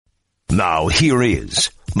Now here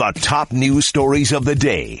is the top news stories of the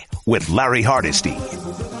day with Larry Hardesty.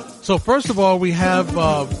 So first of all, we have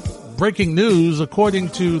breaking news. According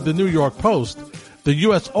to the New York Post, the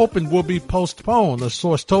U.S. Open will be postponed. A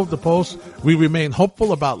source told the Post, we remain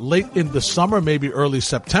hopeful about late in the summer, maybe early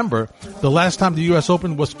September. The last time the U.S.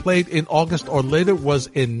 Open was played in August or later was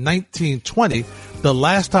in 1920. The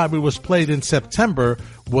last time it was played in September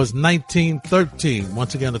was 1913.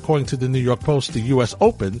 Once again, according to the New York Post, the U.S.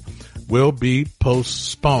 Open will be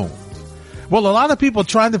postponed. Well, a lot of people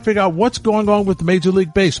trying to figure out what's going on with Major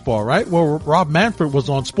League Baseball, right? Well, Rob Manfred was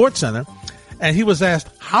on SportsCenter, and he was asked,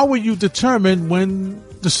 how will you determine when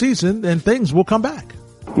the season and things will come back?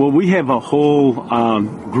 Well, we have a whole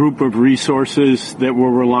group of resources that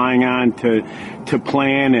we're relying on to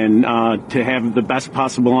plan and to have the best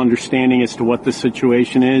possible understanding as to what the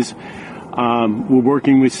situation is. We're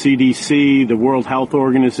working with CDC, the World Health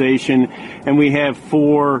Organization, and we have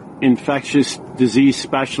 4 infectious disease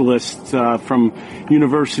specialists from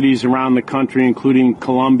universities around the country, including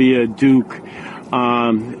Columbia, Duke,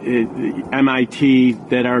 MIT,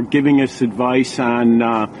 that are giving us advice on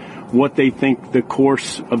what they think the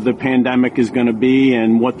course of the pandemic is going to be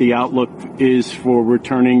and what the outlook is for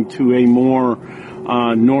returning to a more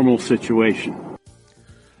normal situation.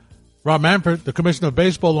 Rob Manfred, the Commissioner of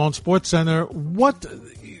Baseball on SportsCenter.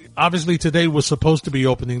 Obviously today was supposed to be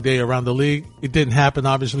opening day around the league. It didn't happen,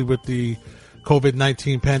 obviously, with the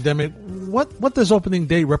COVID-19 pandemic. What does opening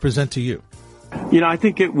day represent to you? You know, I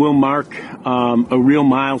think it will mark a real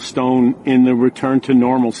milestone in the return to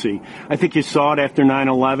normalcy. I think you saw it after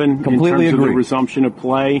 9/11 in terms of the resumption of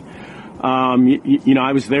play. You know,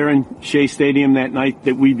 I was there in Shea Stadium that night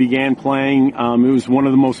that we began playing. It was one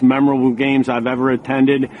of the most memorable games I've ever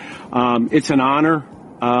attended. It's an honor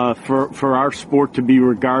for our sport to be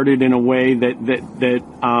regarded in a way that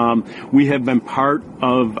we have been part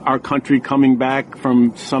of our country coming back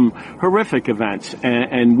from some horrific events,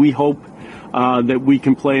 and we hope that we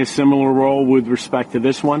can play a similar role with respect to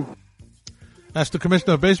this one. That's the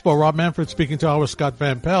Commissioner of Baseball, Rob Manfred, speaking to our Scott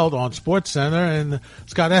Van Pelt on SportsCenter. And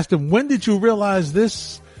Scott asked him, when did you realize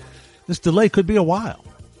this delay could be a while?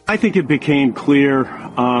 I think it became clear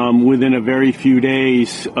within a very few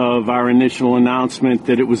days of our initial announcement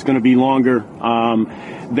that it was going to be longer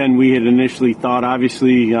than we had initially thought.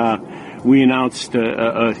 Obviously, we announced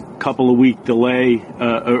a couple of week delay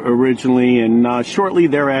originally, and shortly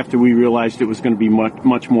thereafter we realized it was going to be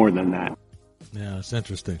much more than that. Yeah, it's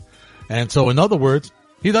interesting. And so, in other words,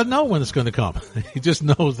 he doesn't know when it's going to come. He just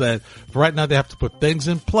knows that for right now they have to put things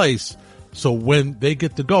in place so when they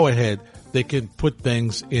get the go-ahead, they can put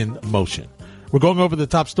things in motion. We're going over the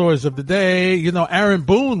top stories of the day. You know, Aaron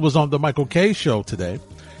Boone was on the Michael Kay show today.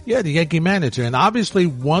 Yeah, the Yankee manager. And obviously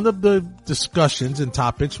one of the discussions and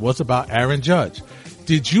topics was about Aaron Judge.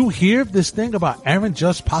 Did you hear this thing about Aaron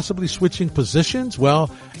Judge possibly switching positions?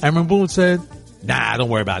 Well, Aaron Boone said, nah, don't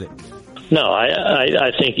worry about it. No,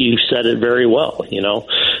 I think you said it very well. You know,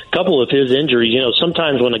 a couple of his injuries, you know,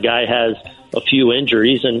 sometimes when a guy has a few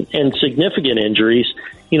injuries and significant injuries,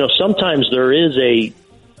 you know, sometimes there is a,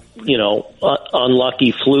 you know,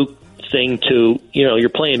 unlucky fluke thing to, you know, you're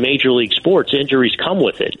playing major league sports, injuries come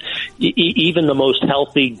with it. Even the most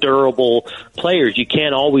healthy, durable players, you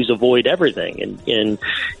can't always avoid everything.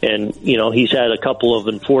 And you know, he's had a couple of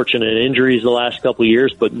unfortunate injuries the last couple of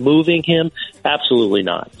years, but moving him, absolutely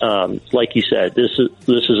not. Like you said, this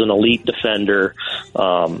is an elite defender.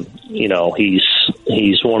 You know,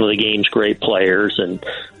 he's one of the game's great players, and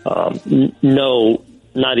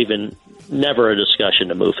never a discussion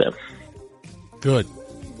to move him. Good.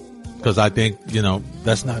 Because I think, you know,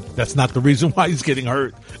 that's not the reason why he's getting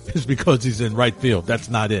hurt. It's because he's in right field. That's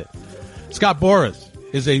not it. Scott Boras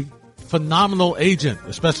is a phenomenal agent,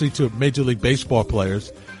 especially to Major League Baseball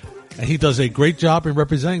players. And he does a great job in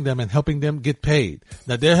representing them and helping them get paid.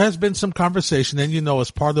 Now, there has been some conversation, and you know,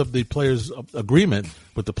 as part of the players' agreement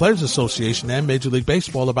with the Players Association and Major League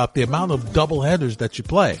Baseball about the amount of doubleheaders that you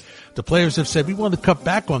play. The players have said, we want to cut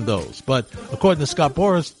back on those. But according to Scott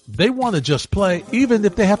Boras, they want to just play, even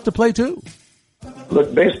if they have to play too.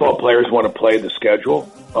 Look, baseball players want to play the schedule.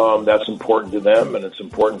 That's important to them, and it's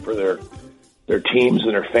important for their teams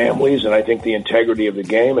and their families, and I think the integrity of the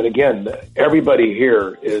game. And again, everybody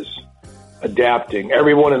here is adapting.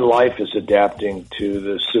 Everyone in life is adapting to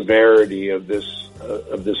the severity of this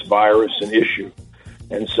virus and issue.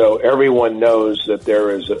 And so everyone knows that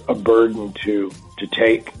there is a burden to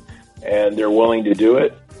take, and they're willing to do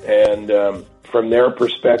it. And from their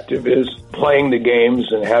perspective is playing the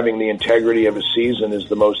games and having the integrity of a season is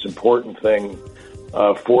the most important thing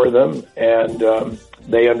for them. And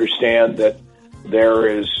they understand that there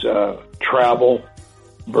is travel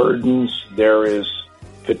burdens. There is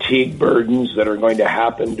fatigue burdens that are going to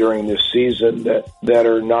happen during this season that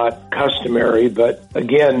are not customary. But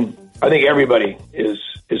again, I think everybody is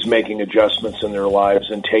making adjustments in their lives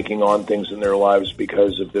and taking on things in their lives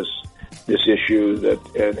because of this issue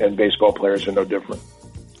and baseball players are no different.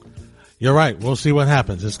 You're right. We'll see what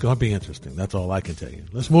happens. It's going to be interesting. That's all I can tell you.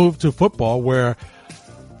 Let's move to football, where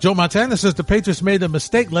Joe Montana says the Patriots made a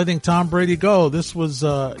mistake letting Tom Brady go. This was,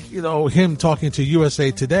 him talking to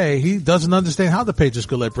USA Today. He doesn't understand how the Patriots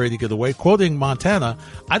could let Brady get away. Quoting Montana,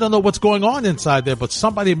 "I don't know what's going on inside there, but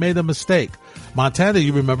somebody made a mistake." Montana,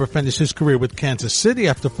 you remember, finished his career with Kansas City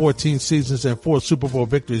after 14 seasons and 4 Super Bowl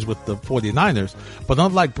victories with the 49ers. But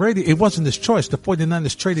unlike Brady, it wasn't his choice. The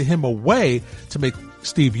 49ers traded him away to make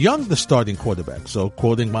Steve Young the starting quarterback. So,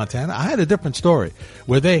 quoting Montana, "I had a different story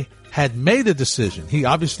where they had made a decision." He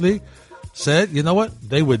obviously said, you know what,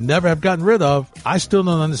 they would never have gotten rid of. "I still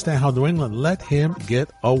don't understand how New England let him get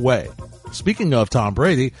away." Speaking of Tom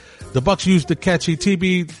Brady, the Bucs used the catchy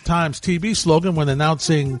TB times TB slogan when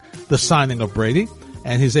announcing the signing of Brady,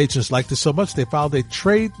 and his agents liked it so much they filed a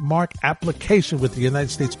trademark application with the United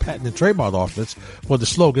States Patent and Trademark Office for the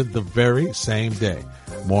slogan the very same day.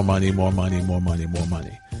 More money, more money, more money, more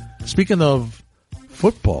money. Speaking of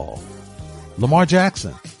football, Lamar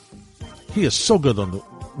Jackson, he is so good on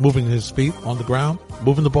moving his feet on the ground,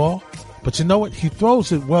 moving the ball. But you know what? He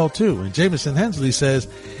throws it well, too. And Jamison Hensley says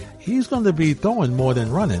he's going to be throwing more than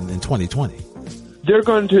running in 2020. They're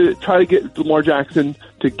going to try to get Lamar Jackson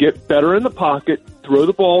to get better in the pocket, throw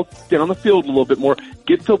the ball down the field a little bit more,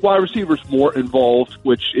 get the wide receivers more involved,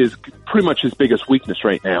 which is pretty much his biggest weakness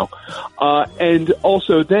right now, and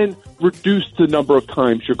also then reduce the number of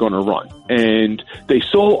times you're going to run. And they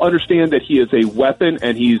still understand that he is a weapon,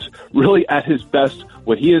 and he's really at his best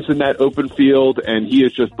when he is in that open field and he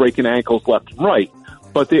is just breaking ankles left and right.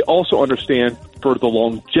 But they also understand for the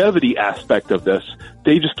longevity aspect of this,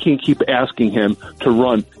 they just can't keep asking him to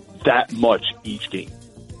run that much each game.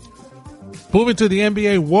 Moving to the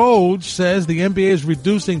NBA, Woj says the NBA is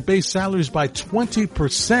reducing base salaries by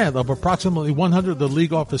 20% of approximately 100 of the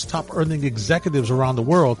league office top earning executives around the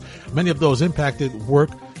world. Many of those impacted work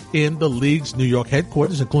in the league's New York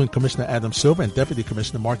headquarters, including Commissioner Adam Silver and Deputy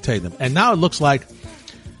Commissioner Mark Tatum. And now it looks like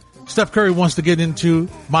Steph Curry wants to get into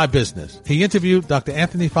my business. He interviewed Dr.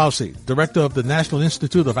 Anthony Fauci, director of the National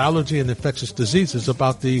Institute of Allergy and Infectious Diseases,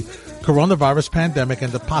 about the coronavirus pandemic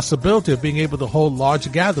and the possibility of being able to hold large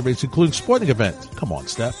gatherings, including sporting events. Come on,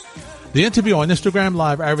 Steph. The interview on Instagram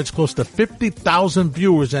Live averaged close to 50,000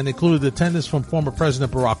 viewers and included attendance from former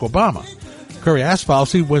President Barack Obama. Curry asked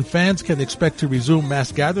Fauci when fans can expect to resume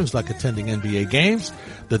mass gatherings like attending NBA games.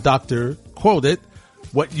 The doctor quoted,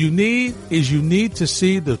 "What you need is you need to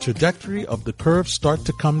see the trajectory of the curve start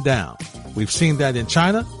to come down. We've seen that in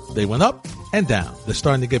China. They went up and down. They're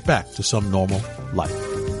starting to get back to some normal life."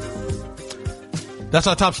 That's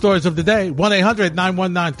our top stories of the day.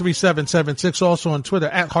 1-800-919-3776. Also on Twitter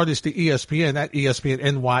at Hardesty ESPN, at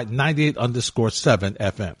ESPNNY 98_7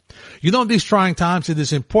 FM. You know, in these trying times, it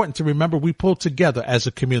is important to remember we pull together as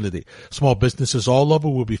a community. Small businesses all over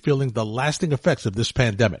will be feeling the lasting effects of this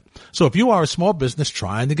pandemic. So if you are a small business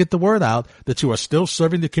trying to get the word out that you are still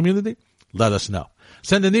serving the community, let us know.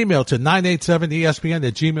 Send an email to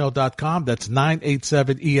 987ESPN@gmail.com. That's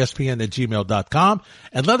 987ESPN@gmail.com.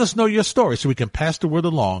 And let us know your story so we can pass the word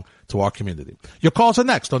along to our community. Your calls are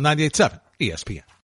next on 98.7 ESPN.